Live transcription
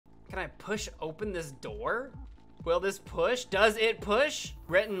Can I push open this door? Will this push? Does it push?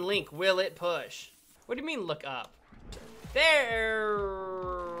 Rhett and Link, will it push? What do you mean look up? There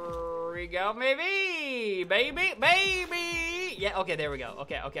we go, maybe. Baby. Yeah, okay, there we go.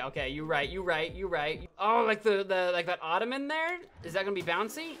 Okay. You right. Oh, like like that ottoman there? Is that gonna be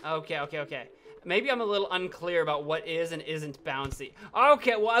bouncy? Okay. Maybe I'm a little unclear about what is and isn't bouncy.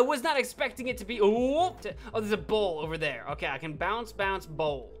 Okay, well, I was not expecting it to be, oh, there's a bowl over there. Okay, I can bounce,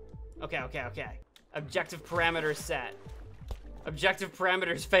 bowl. Okay. Objective parameters set. Objective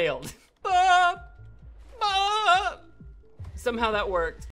parameters failed. Somehow that worked.